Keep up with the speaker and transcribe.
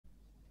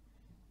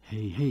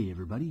Hey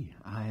everybody,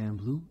 I am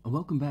Blue, and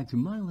welcome back to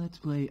my Let's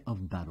Play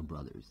of Battle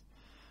Brothers.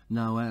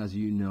 Now, as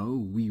you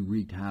know, we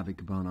wreaked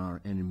havoc upon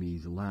our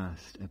enemies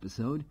last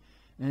episode,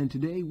 and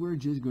today we're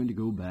just going to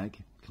go back,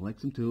 collect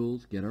some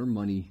tools, get our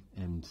money,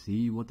 and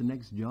see what the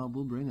next job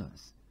will bring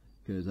us.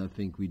 Because I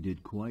think we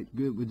did quite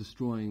good with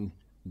destroying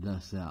the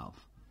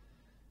South.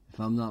 If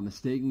I'm not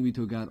mistaken, we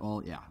took out all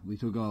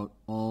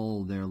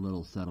their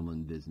little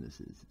settlement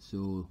businesses,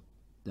 so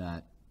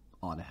that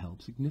ought to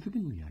help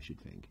significantly, I should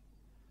think.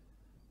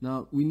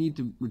 Now, we need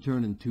to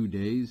return in 2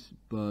 days,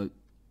 but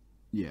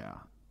yeah.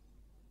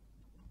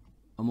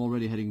 I'm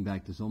already heading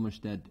back to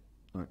Sommerstedt,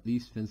 or at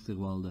least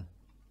Finsterwalde,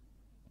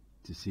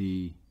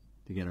 to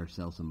get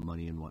ourselves some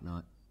money and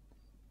whatnot.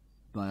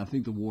 But I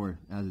think the war,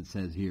 as it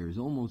says here, is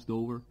almost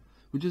over,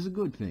 which is a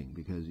good thing,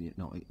 because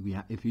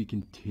if we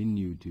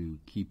continue to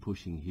keep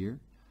pushing here.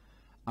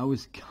 I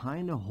was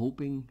kind of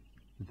hoping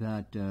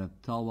that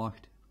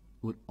Talwacht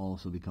would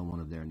also become one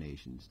of their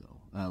nations, though.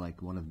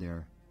 Like one of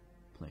their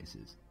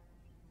places.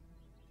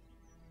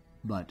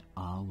 But,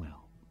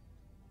 well.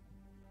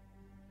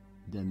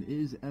 Them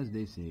is, as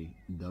they say,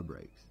 the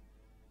breaks.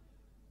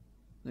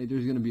 Like,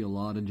 there's going to be a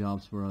lot of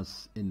jobs for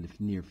us in the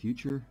near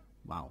future.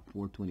 Wow,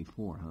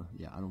 424, huh?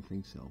 Yeah, I don't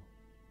think so.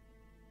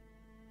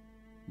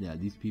 Yeah,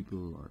 these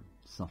people are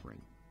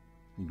suffering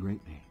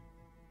greatly.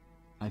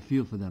 I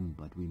feel for them,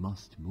 but we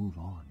must move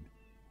on.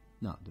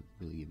 Not to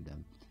really give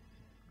them.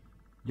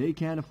 They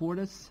can't afford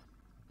us.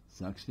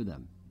 Sucks for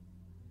them.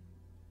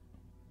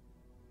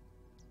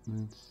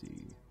 Let's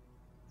see.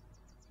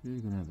 We're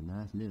gonna have a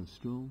nice little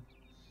stroll.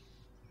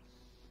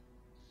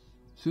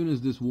 As soon as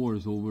this war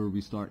is over,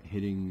 we start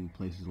hitting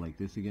places like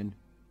this again.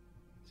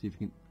 See if we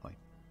can.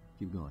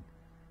 Keep going.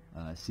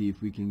 See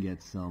if we can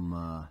get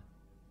some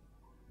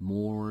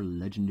more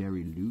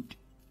legendary loot.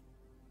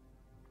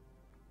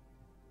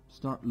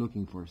 Start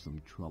looking for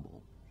some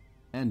trouble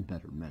and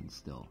better men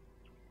still,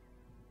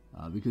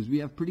 because we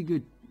have pretty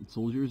good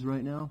soldiers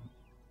right now,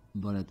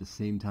 but at the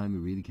same time we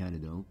really kind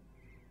of don't.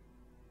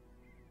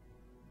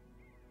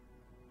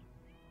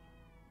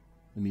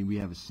 I mean, we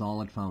have a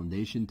solid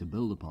foundation to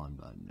build upon,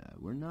 but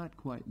we're not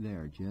quite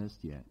there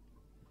just yet.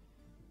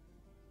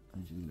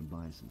 I'm just going to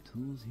buy some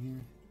tools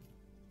here.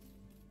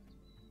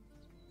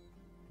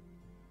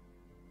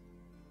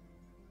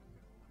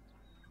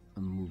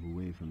 I'm going to move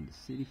away from the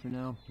city for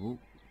now. Oh,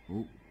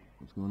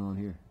 what's going on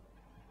here?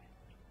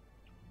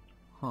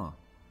 Huh.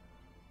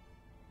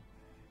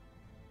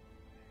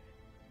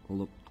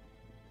 Hold up.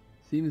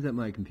 Seems that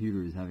my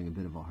computer is having a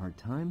bit of a hard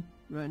time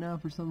right now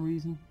for some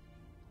reason.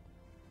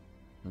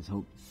 Let's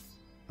hope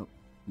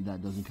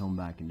that doesn't come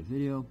back in the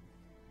video.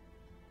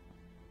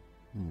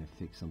 I'm going to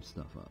fix some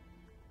stuff up.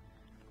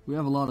 We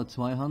have a lot of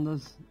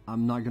Zweihanders.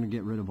 I'm not going to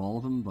get rid of all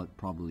of them, but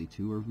probably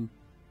 2 of them.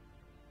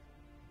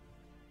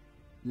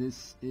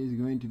 This is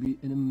going to be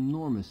an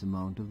enormous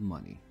amount of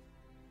money.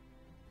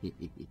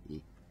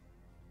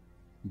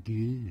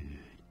 Good.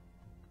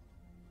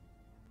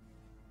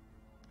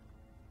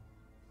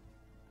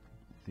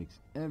 Fix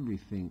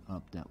everything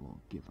up that will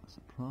give us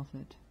a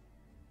profit.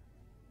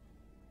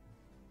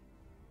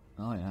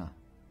 Oh yeah.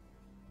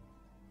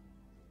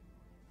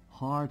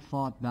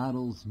 Hard-fought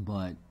battles,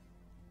 but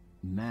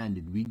man,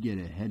 did we get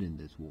ahead in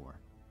this war.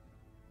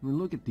 I mean,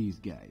 look at these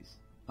guys.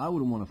 I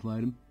wouldn't want to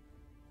fight them.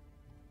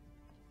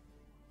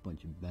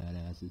 Bunch of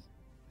badasses.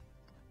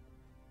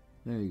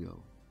 There you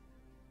go.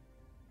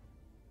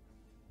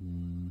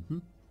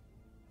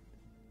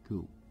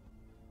 Cool.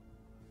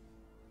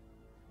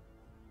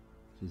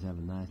 Just have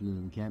a nice little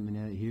encampment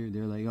out here.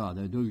 They're like, oh,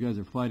 those guys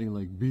are fighting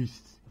like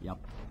beasts. Yep.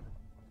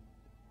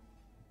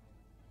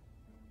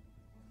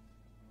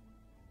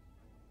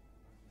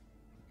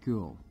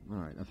 Cool.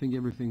 Alright, I think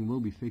everything will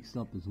be fixed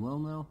up as well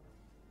now.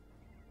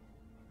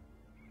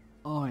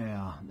 Oh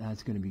yeah,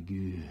 that's gonna be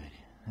good.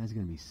 That's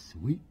gonna be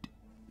sweet.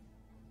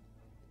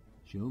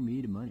 Show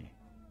me the money.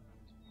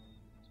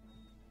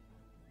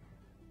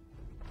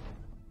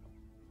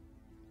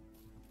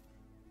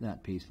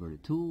 That pays for the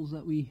tools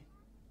that we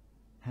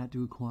had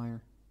to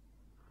acquire.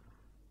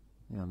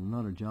 Yeah,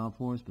 another job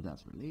for us, but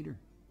that's for later.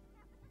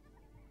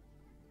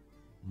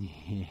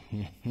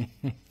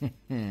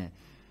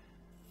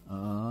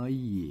 Oh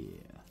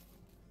yeah.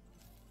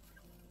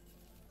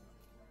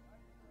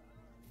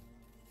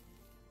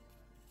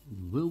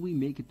 Will we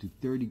make it to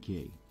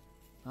 30k?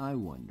 I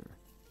wonder.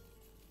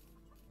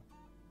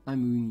 I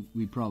mean,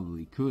 we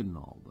probably could and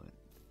all, but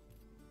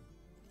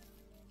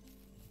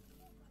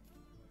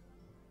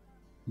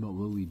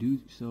will we do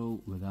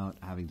so without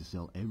having to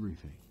sell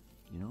everything,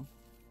 you know?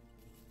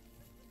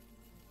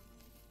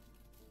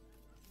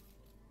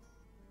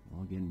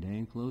 All getting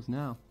dang close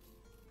now.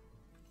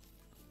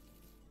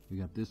 We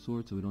got this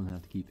sword, so we don't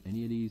have to keep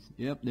any of these.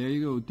 Yep, there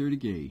you go,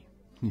 30k.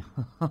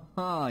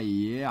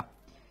 Yeah.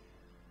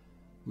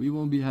 We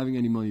won't be having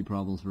any money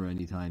problems for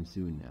any time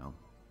soon now.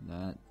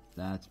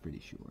 That's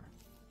pretty sure.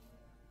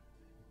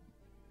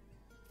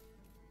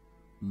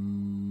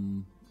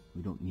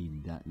 We don't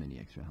need that many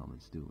extra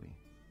helmets, do we?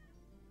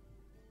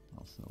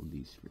 I'll sell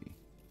these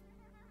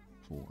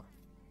 4.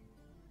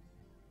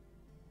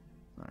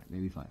 Alright,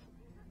 maybe 5.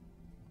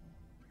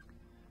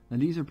 Now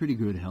these are pretty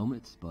good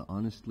helmets, but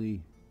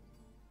honestly,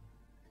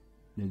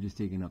 they're just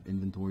taking up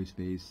inventory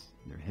space.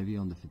 They're heavy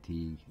on the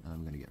fatigue.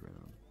 I'm gonna get rid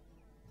of them.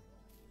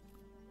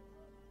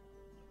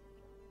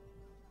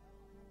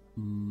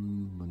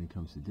 When it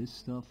comes to this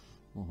stuff,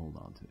 we'll hold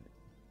on to it.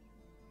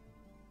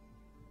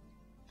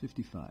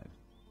 55.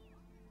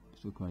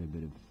 Still quite a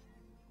bit of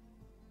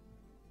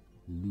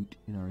loot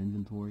in our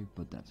inventory,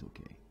 but that's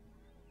okay.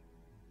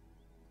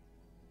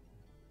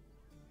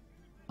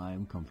 I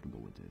am comfortable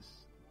with this.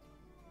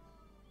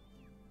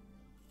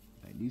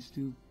 Right, these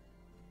two.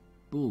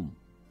 Boom.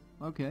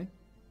 Okay.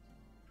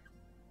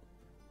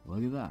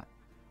 Look at that.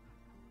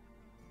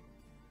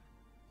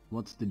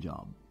 What's the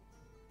job?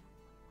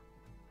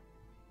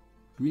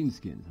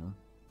 Greenskins, huh?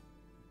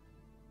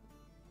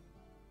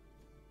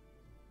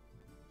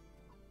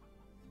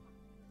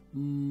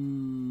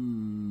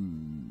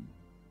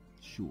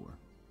 Sure.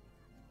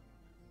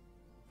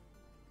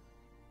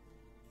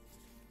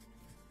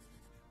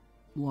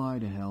 Why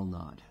the hell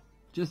not?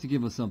 Just to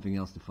give us something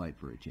else to fight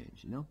for a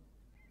change, you know?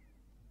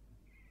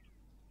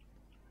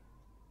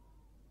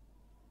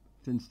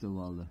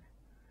 Finsterwalder.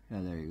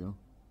 Yeah, there you go.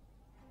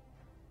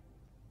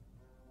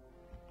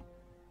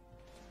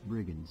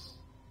 Brigands.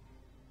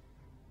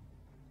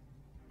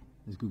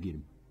 Let's go get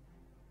him.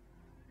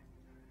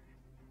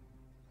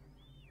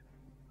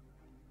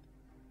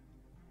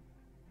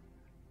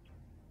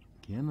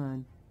 Come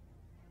on.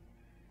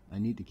 I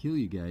need to kill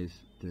you guys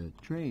to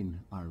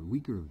train our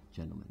weaker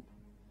gentlemen.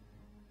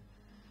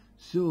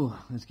 So,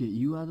 let's get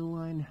you out of the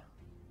line.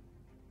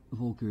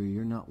 Volker,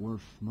 you're not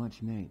worth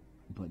much, mate.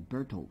 But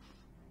Bertolf,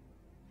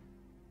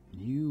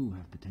 you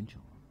have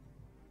potential.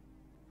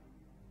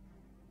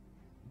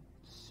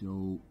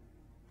 So,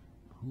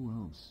 who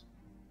else?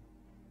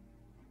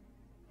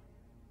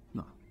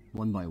 No,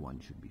 1 by 1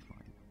 should be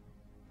fine.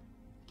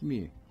 Come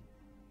here.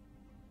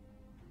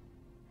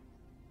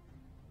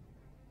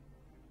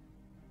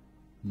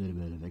 A little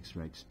bit of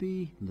extra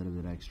XP, a little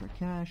bit of extra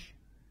cash.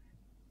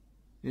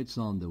 It's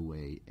on the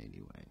way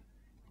anyway.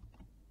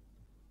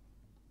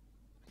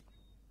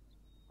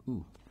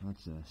 Ooh,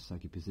 that's a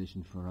sucky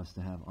position for us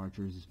to have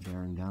archers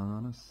bearing down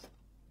on us.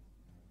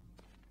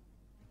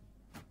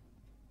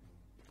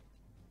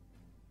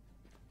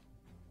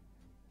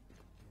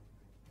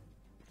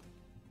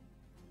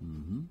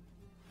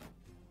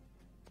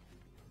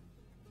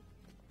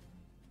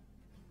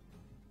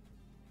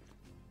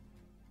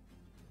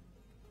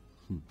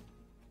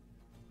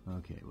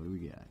 Okay, what do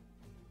we got?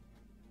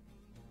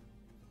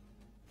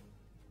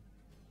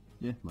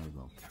 Yeah, might as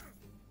well.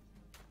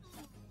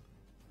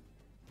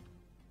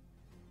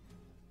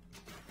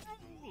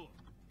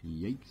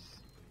 Yikes.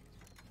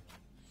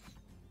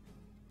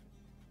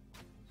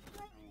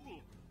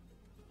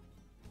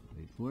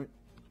 Wait for it.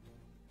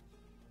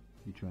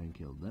 You try and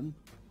kill them.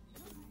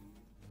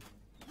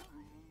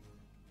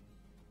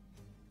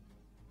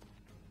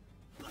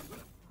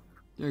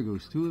 There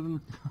goes 2 of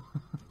them.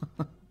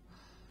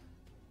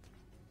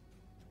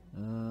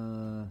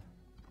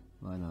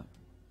 Why not?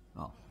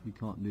 Oh, you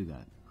can't do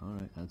that.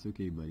 Alright, that's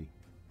okay, buddy.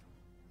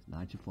 It's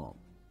not your fault.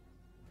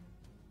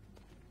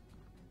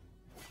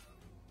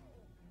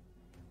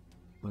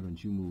 Why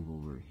don't you move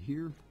over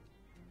here?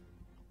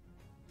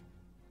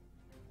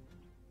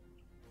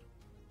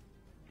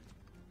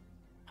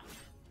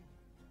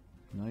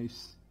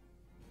 Nice.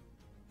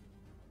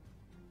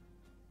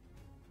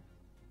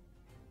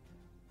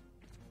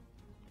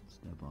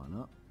 Step on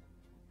up.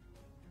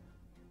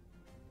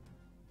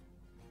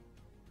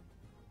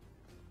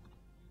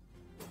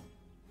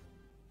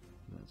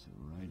 That's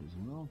alright as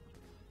well.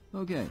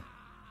 Okay.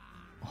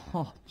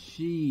 Oh,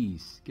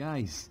 jeez.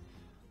 Guys.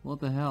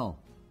 What the hell?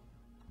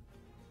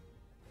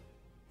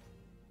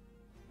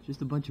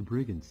 Just a bunch of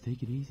brigands.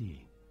 Take it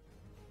easy.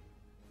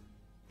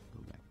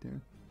 Go back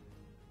there.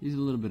 He's a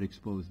little bit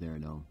exposed there,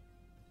 though.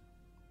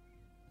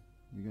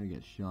 You're gonna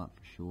get shot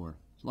for sure.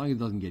 As long as it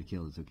doesn't get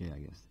killed, it's okay, I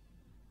guess.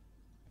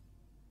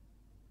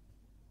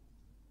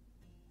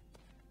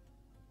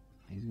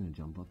 He's gonna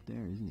jump up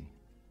there, isn't he?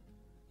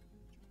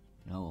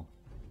 No.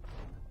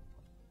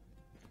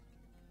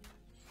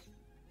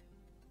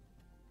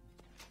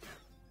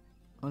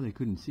 Oh, they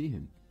couldn't see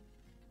him.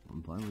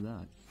 I'm fine with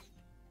that.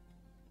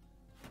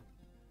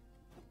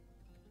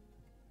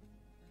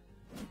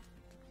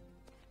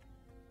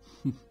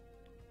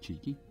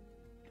 Cheeky.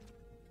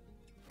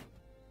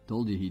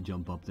 Told you he'd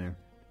jump up there.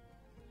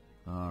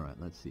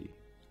 Alright, let's see.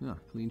 Ah,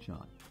 clean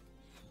shot.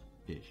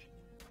 Ish.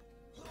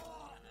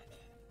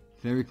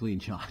 Very clean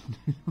shot.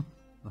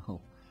 Oh,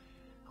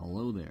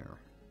 hello there.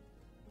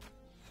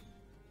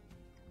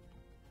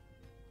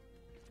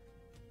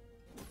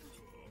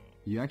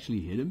 You actually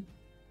hit him?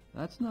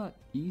 That's not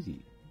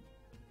easy.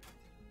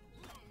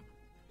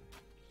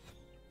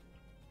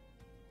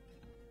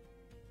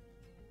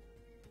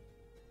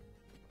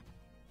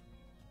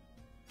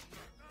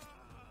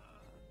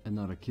 And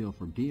not a kill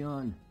for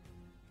Dion.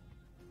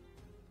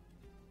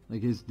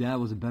 Like, his dad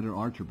was a better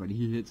archer, but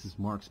he hits his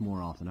marks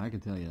more often, I can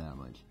tell you that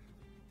much.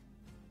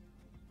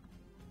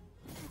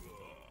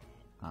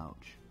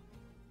 Ouch.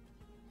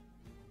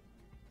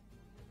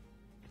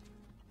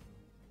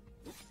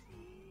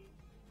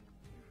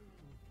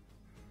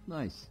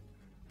 Nice.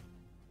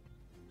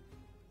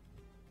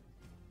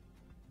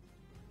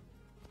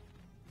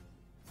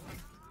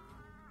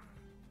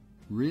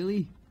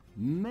 Really?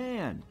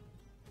 Man!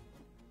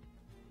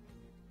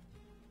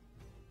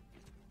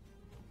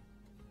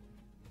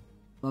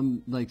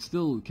 I'm like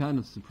still kind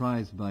of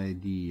surprised by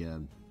the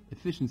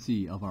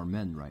efficiency of our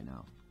men right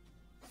now.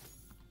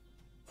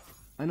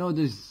 I know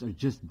these are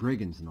just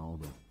brigands and all,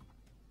 but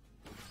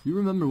you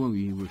remember when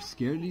we were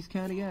scared of these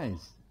kind of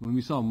guys? When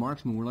we saw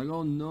marksmen, we're like,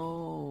 oh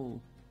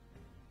no!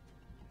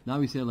 Now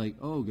we say like,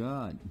 oh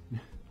god.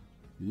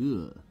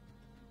 Ugh.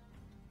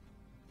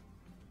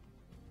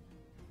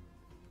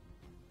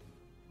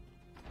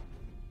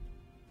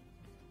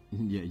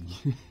 Yeah,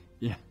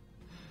 yeah.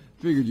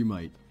 Figured you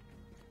might.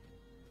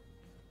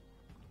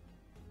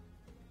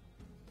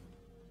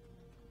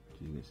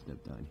 She's gonna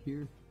step down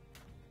here.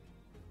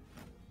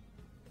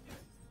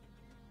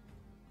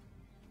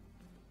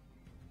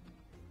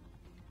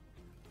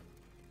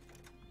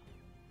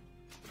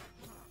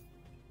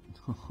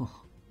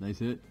 Nice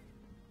hit.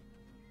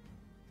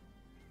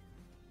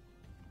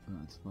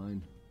 That's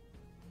fine.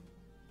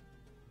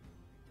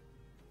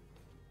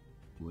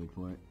 Wait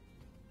for it.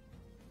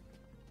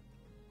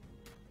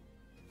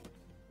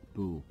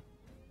 Boo.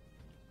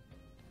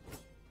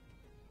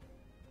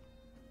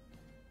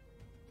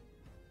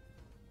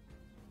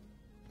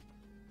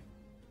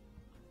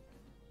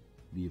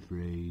 Be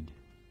afraid.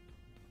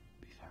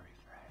 Be very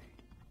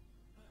afraid.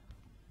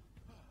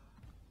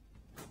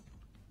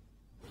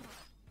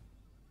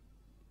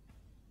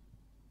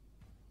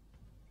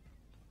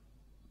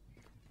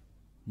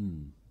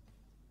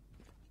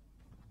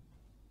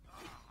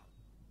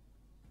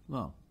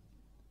 Well,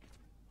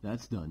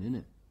 that's done, isn't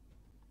it?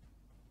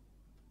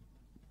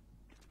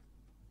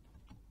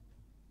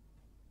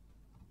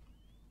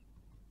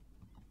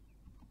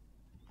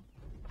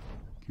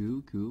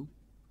 Cool, cool.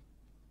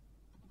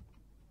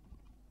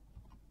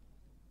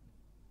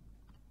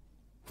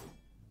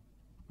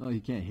 Well,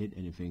 you can't hit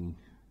anything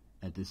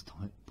at this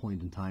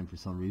point in time for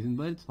some reason,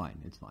 but it's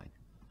fine, it's fine.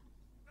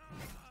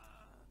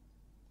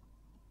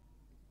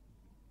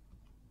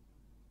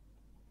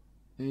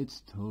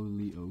 It's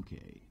totally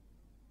okay.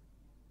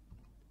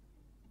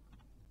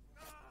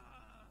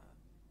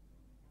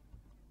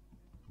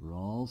 We're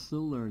all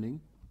still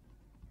learning.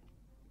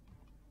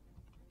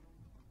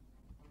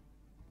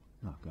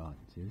 Oh god,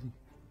 seriously?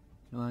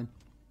 Come on.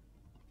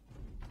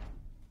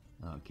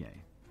 Okay.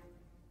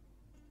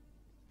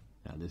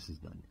 Now this is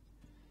done.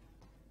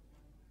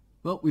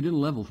 Well, we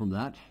didn't level from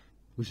that,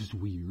 which is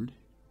weird.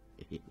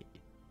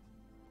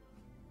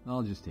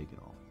 I'll just take it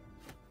all.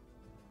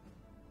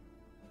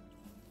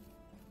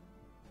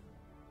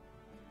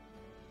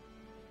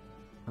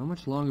 How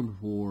much longer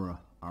before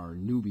our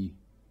newbie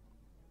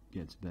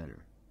gets better?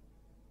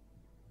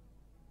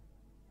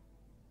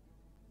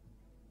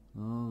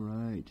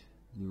 Alright.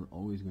 We're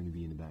always going to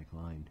be in the back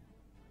line.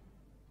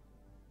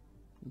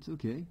 That's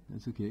okay.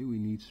 That's okay. We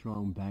need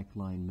strong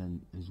backline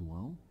men as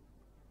well.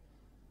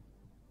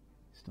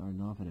 Starting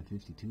off at a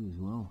 52 as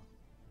well.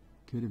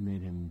 Could have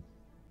made him...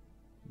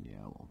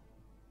 Yeah, well.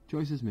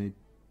 Choices made.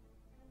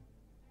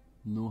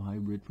 No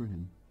hybrid for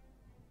him.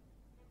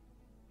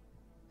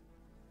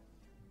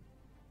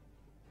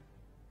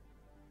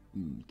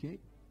 Okay.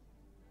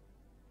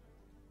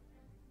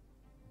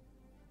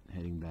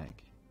 Heading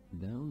back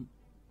down.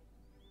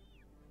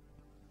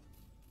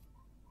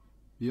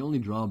 The only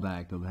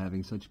drawback of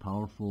having such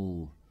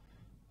powerful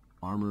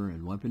armor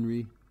and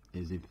weaponry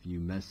is if you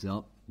mess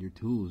up, your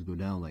tools go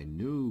down like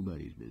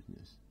nobody's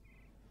business.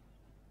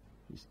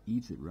 Just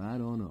eats it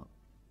right on up.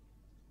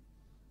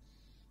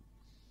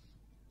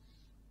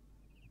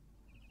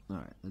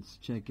 Alright, let's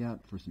check out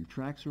for some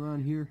tracks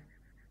around here.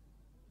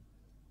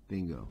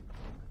 Bingo.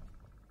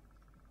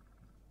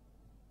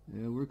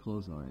 Yeah, we're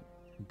close, alright.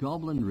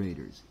 Goblin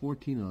Raiders,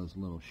 14 of those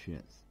little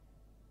shits.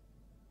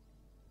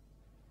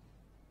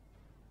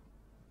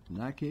 In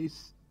that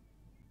case,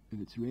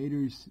 if it's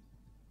Raiders,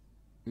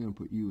 we're gonna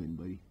put you in,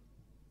 buddy.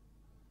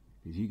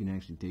 Because you can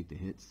actually take the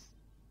hits.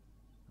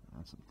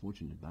 That's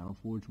unfortunate.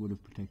 Battleforge would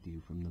have protected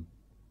you from them.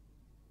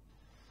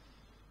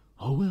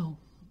 Oh well.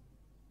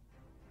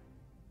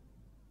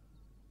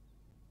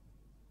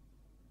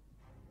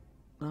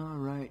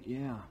 Alright,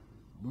 yeah.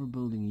 We're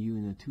building you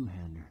in a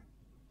two-hander.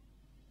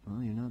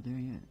 Well, you're not there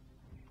yet.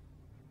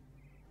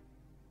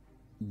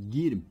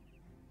 Get him.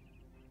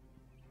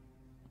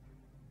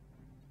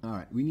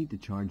 Alright, we need to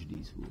charge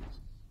these fools.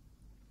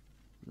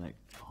 Like,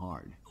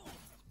 hard.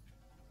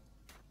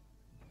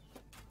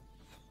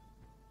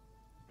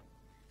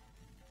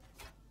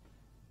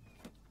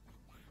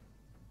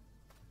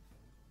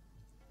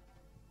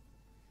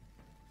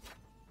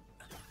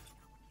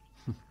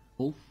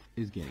 Ulf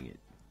is getting it.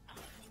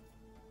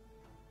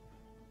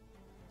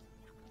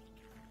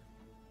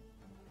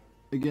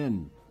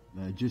 Again,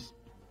 just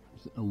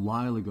a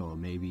while ago,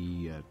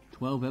 maybe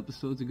 12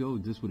 episodes ago,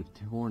 this would have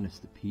torn us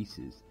to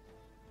pieces.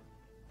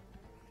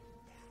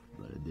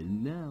 But it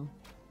didn't now.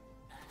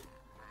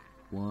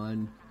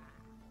 1,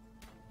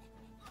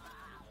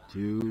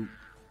 2.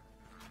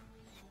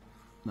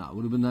 Nah, it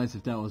would have been nice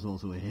if that was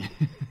also a hit.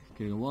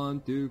 Getting a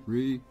 1, 2,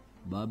 3.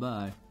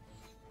 Bye-bye.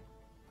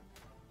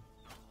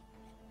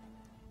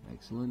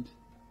 Excellent.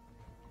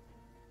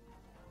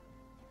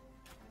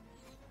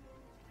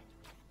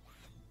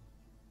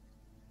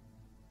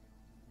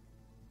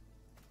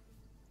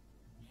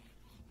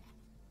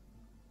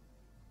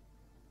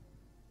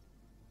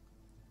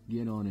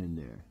 Get on in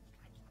there.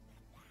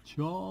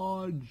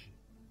 Charge!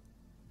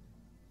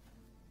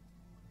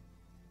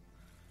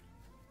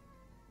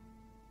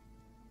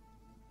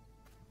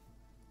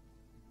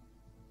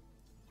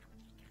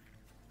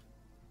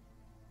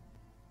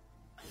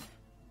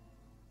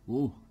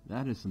 Oh,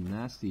 that is some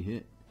nasty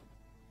hit.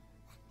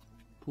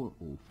 Poor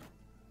Ulf.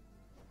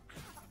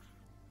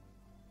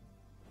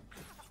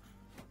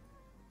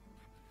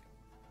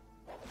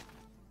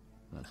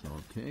 That's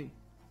okay.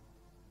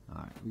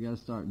 Alright, we gotta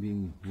start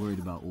being worried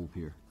about Ulf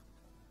here.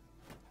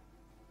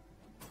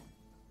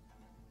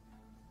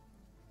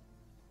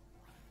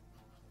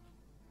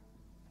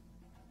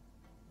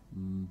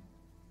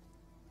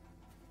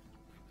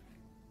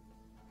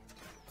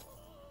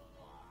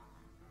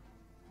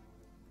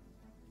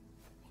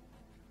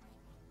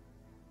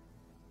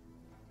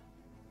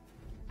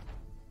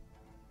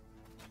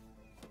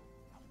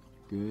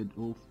 Good,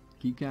 Ulf.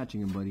 Keep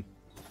catching him, buddy.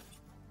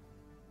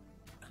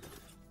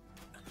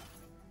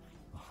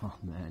 Oh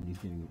man, he's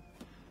getting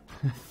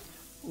it.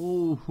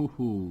 Oh,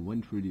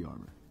 went through the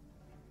armor.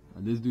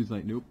 And this dude's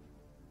like, nope.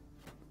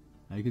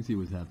 I can see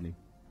what's happening.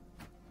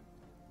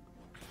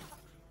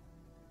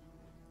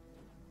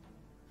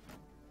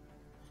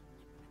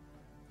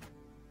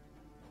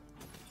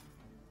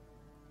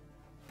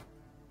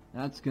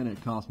 That's gonna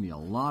cost me a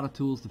lot of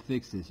tools to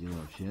fix this, you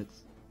little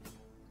shits.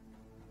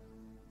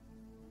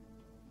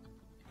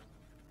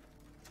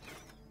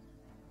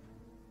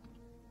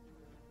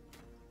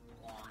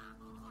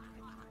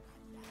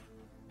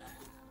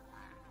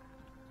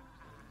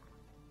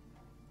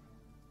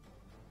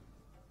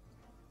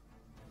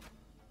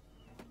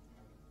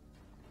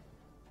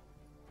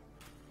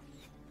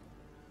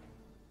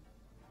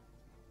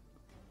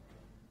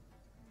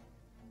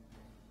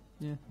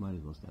 Yeah, might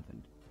as well step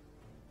in.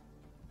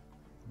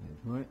 Wait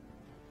for it.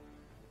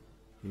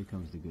 Here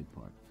comes the good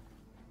part.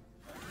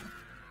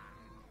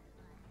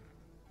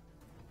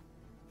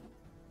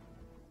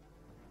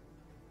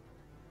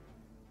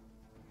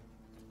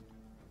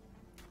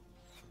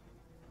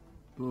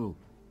 Boo.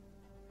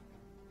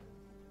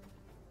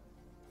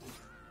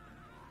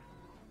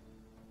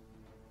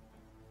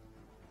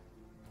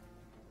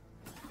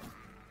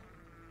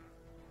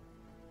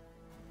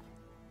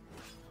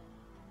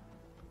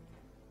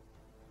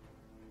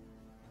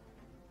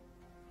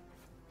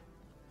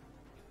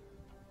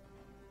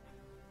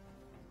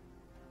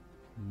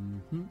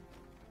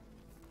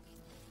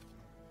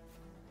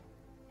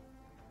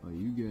 Oh,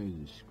 you guys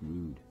are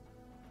screwed.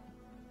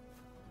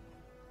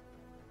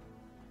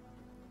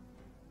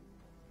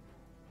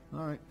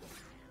 Alright.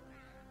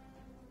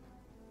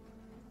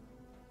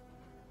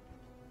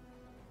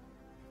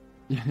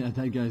 Yeah,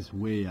 that guy's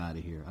way out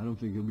of here. I don't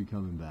think he'll be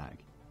coming back.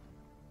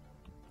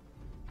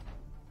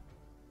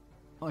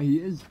 Oh, he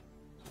is?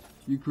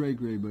 You cray,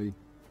 buddy.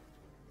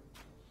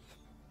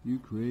 You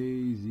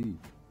crazy.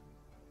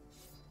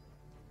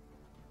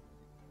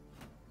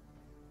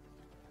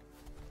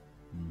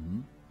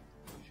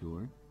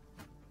 Sure.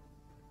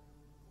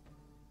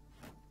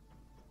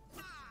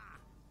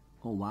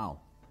 Oh wow,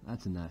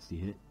 that's a nasty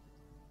hit.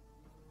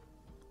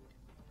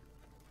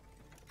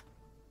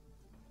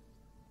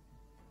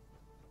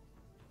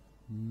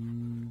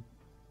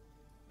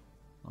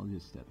 I'll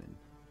just step in.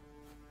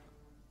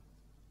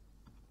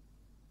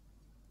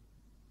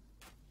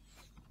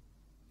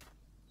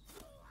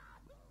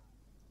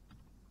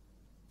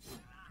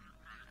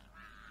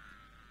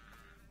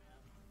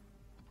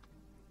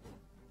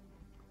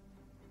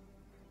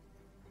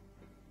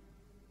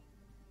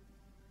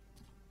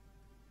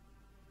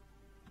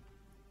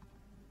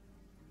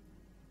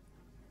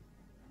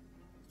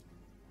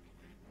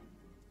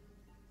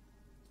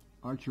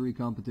 Archery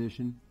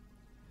competition.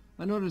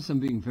 I noticed I'm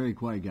being very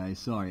quiet, guys.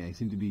 Sorry, I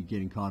seem to be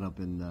getting caught up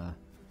in the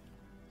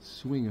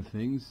swing of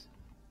things.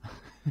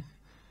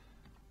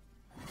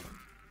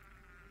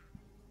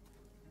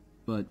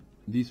 But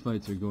these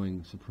fights are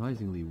going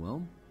surprisingly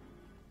well.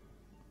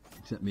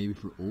 Except maybe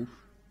for Ulf,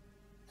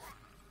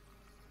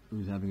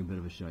 who's having a bit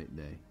of a shite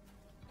day.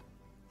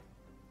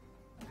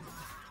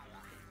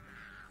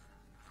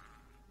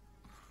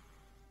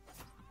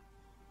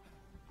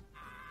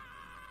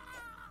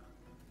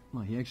 Oh,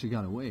 he actually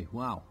got away.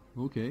 Wow.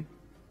 Okay.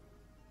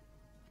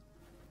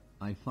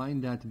 I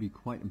find that to be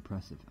quite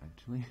impressive,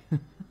 actually.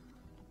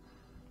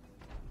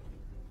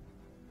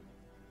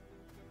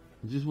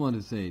 I just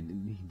wanted to say,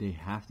 they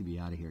have to be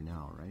out of here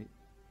now, right?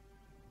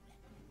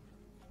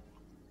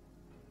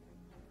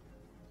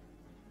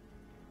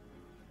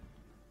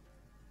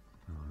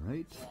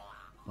 Alright.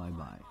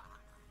 Bye-bye.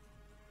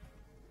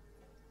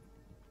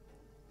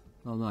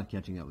 Well, not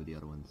catching up with the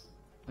other ones.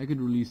 I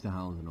could release the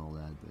hounds and all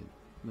that,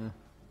 but meh.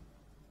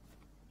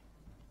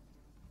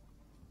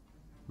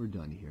 We're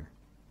done here.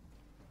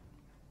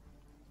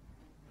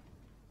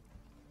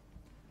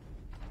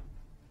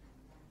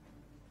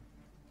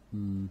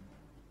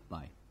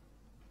 Bye.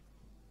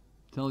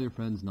 Tell your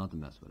friends not to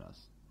mess with us.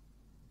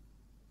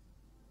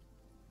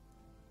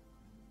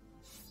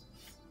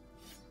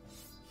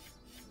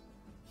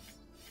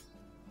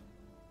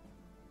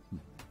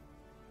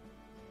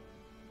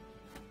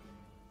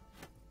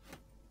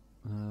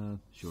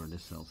 Sure,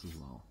 this sells as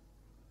well.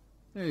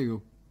 There you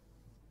go.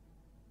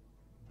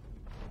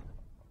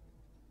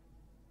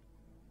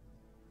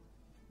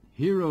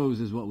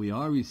 Heroes is what we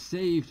are. We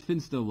saved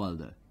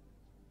Finsterwalde.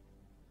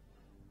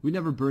 We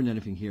never burned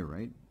anything here,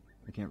 right?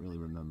 I can't really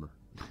remember.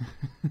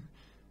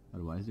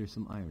 Otherwise, there's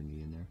some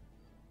irony in there.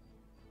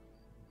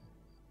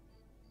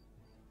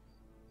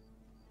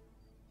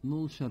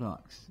 Null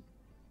Shadaks.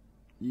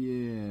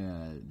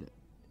 Yeah.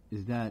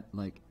 Is that,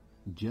 like,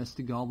 just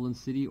a Goblin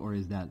City, or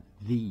is that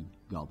the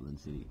Goblin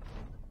City?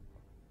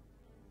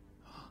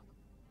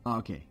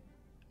 Okay.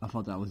 I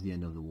thought that was the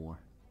end of the war.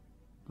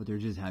 But they're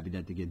just happy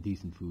that they get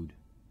decent food.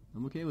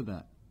 I'm okay with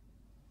that.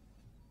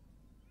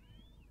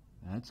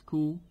 That's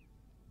cool.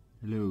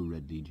 Hello,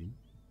 Red Legion.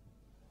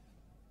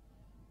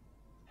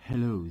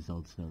 Hello,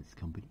 Zaltzfeld's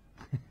company.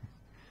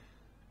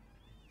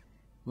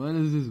 When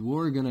is this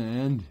war gonna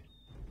end?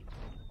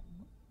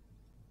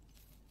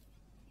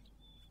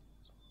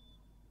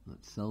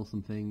 Let's sell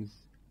some things.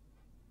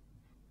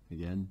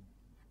 Again.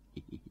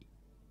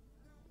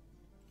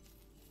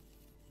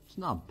 It's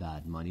not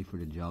bad money for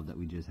the job that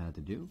we just had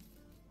to do.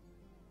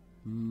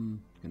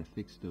 Gonna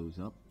fix those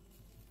up.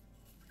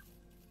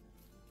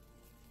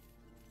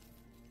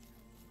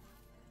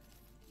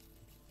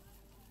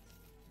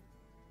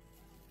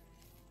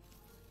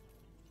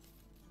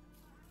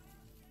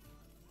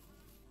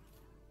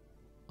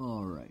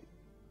 Alright.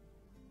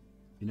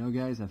 You know,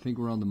 guys, I think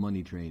we're on the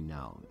money train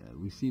now.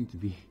 We seem to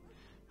be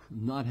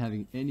not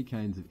having any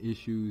kinds of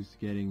issues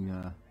getting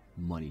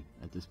money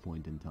at this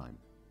point in time.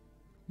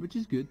 Which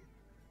is good.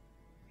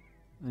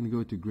 I'm gonna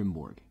go to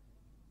Grimborg.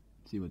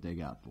 See what they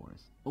got for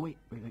us. Oh, wait.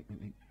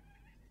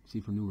 See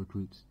for new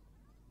recruits.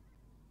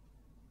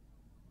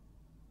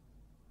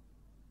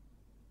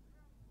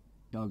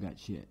 Y'all got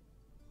shit.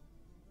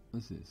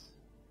 What's this?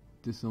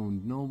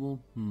 Disowned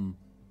noble?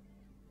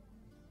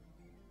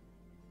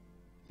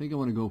 I think I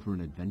want to go for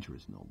an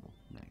adventurous noble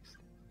next.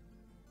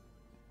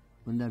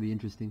 Wouldn't that be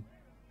interesting?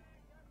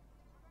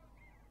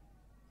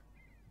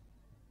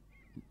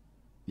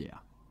 Yeah.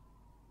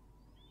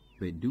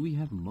 Wait, do we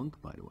have a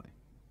monk, by the way?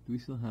 Do we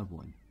still have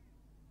one?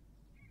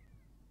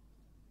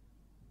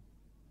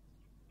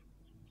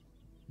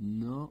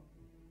 No.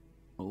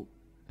 Oh,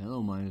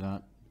 hello,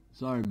 Meinrad.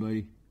 Sorry,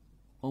 buddy.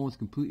 Almost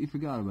completely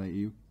forgot about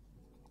you.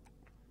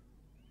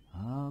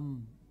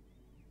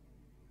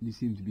 You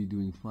seem to be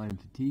doing fine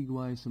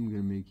fatigue-wise, so I'm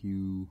gonna make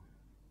you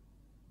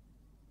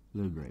a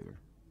little braver.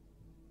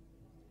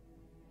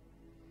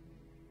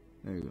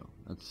 There you go.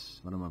 That's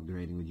what I'm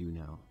upgrading with you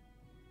now.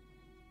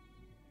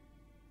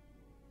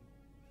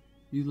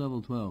 You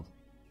level 12.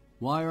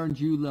 Why aren't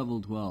you level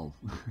 12?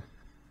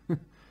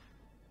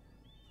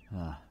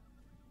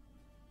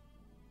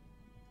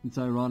 It's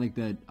ironic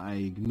that I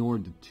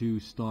ignored the 2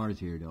 stars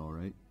here though,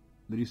 right?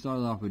 But you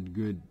started off with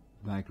good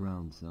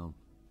background, so...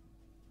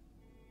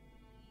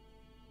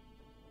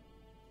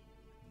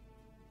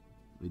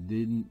 We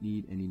didn't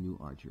need any new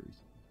archers.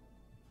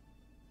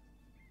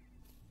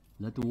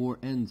 Let the war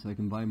end so I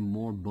can buy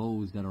more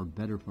bows that are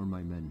better for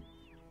my men.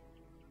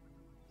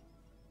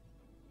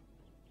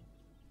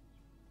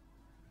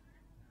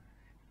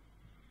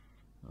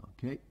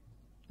 Okay,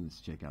 let's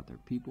check out their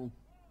people.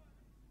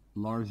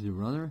 Lars the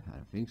Runner? I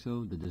don't think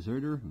so. The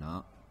Deserter?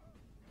 No.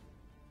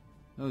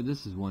 Oh,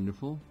 this is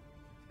wonderful.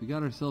 We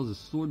got ourselves a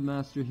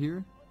Swordmaster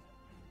here.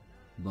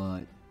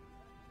 But,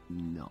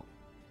 no.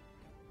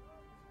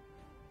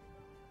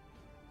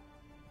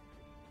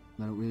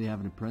 I don't really have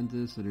an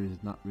apprentice, so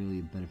there's not really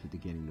a benefit to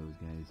getting those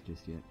guys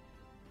just yet.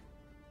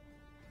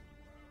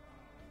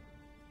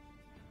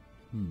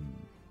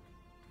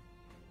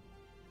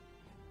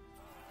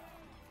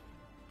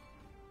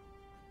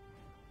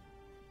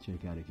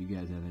 Check out if you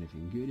guys have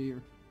anything good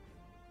here.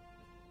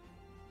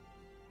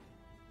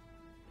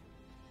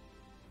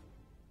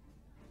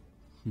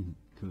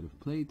 Coat of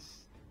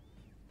plates.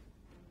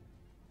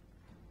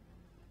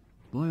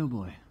 Boy oh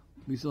boy.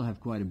 We still have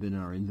quite a bit in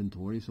our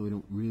inventory, so we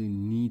don't really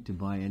need to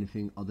buy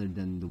anything other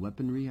than the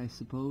weaponry, I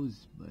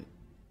suppose, but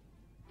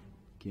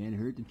can't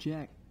hurt to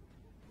check.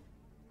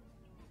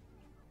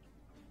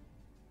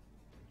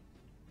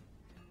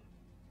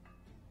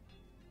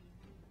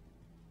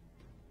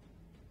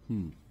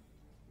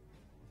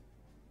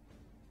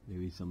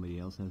 Maybe somebody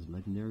else has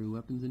legendary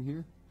weapons in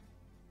here?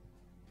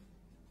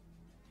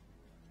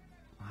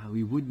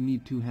 We would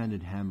need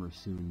two-handed hammer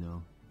soon,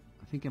 though.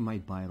 I think I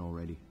might buy it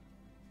already.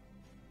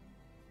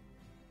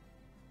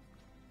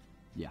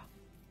 Yeah.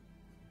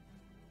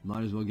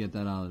 Might as well get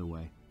that out of the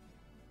way.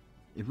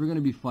 If we're going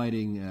to be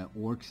fighting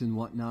orcs and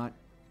whatnot,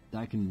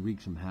 that can wreak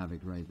some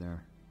havoc right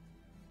there.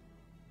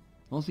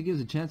 Also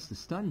gives a chance to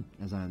stun,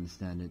 as I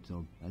understand it,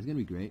 so that's going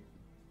to be great.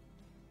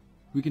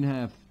 We can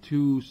have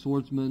 2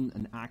 swordsmen,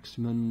 an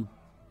axeman,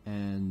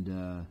 and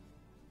a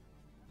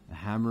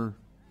hammerman,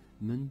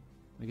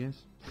 I guess.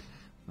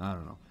 I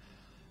don't know.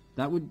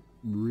 That would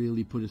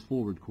really put us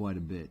forward quite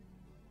a bit.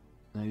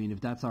 I mean,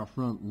 if that's our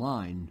front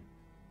line,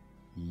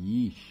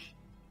 yeesh.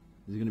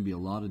 There's going to be a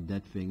lot of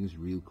dead things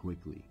real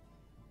quickly.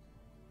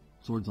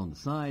 Swords on the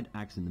side,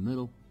 axe in the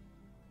middle.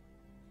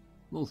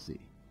 We'll see.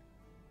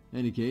 In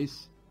any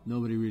case,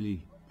 nobody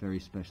really very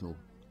special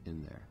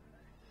in there.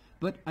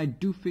 But I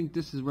do think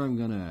this is where I'm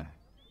going to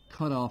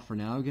cut off for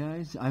now,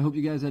 guys. I hope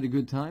you guys had a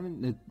good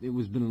time. It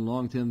was been a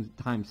long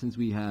time since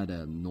we had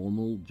a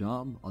normal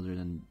job, other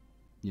than,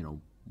 you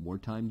know,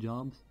 wartime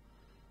jobs.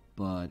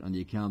 But on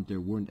the account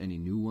there weren't any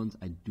new ones,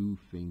 I do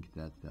think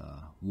that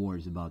war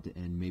is about to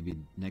end, maybe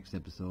next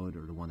episode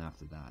or the one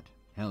after that.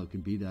 Hell, it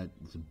could be that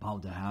it's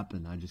about to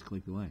happen. I just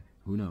clicked away.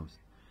 Who knows?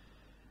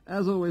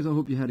 As always, I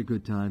hope you had a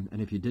good time,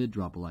 and if you did,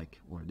 drop a like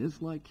or a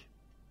dislike.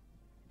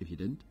 If you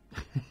didn't.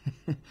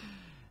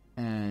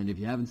 And if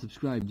you haven't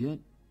subscribed yet,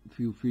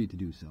 feel free to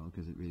do so,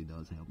 because it really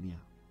does help me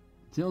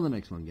out. Till the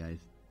next one, guys.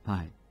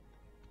 Bye.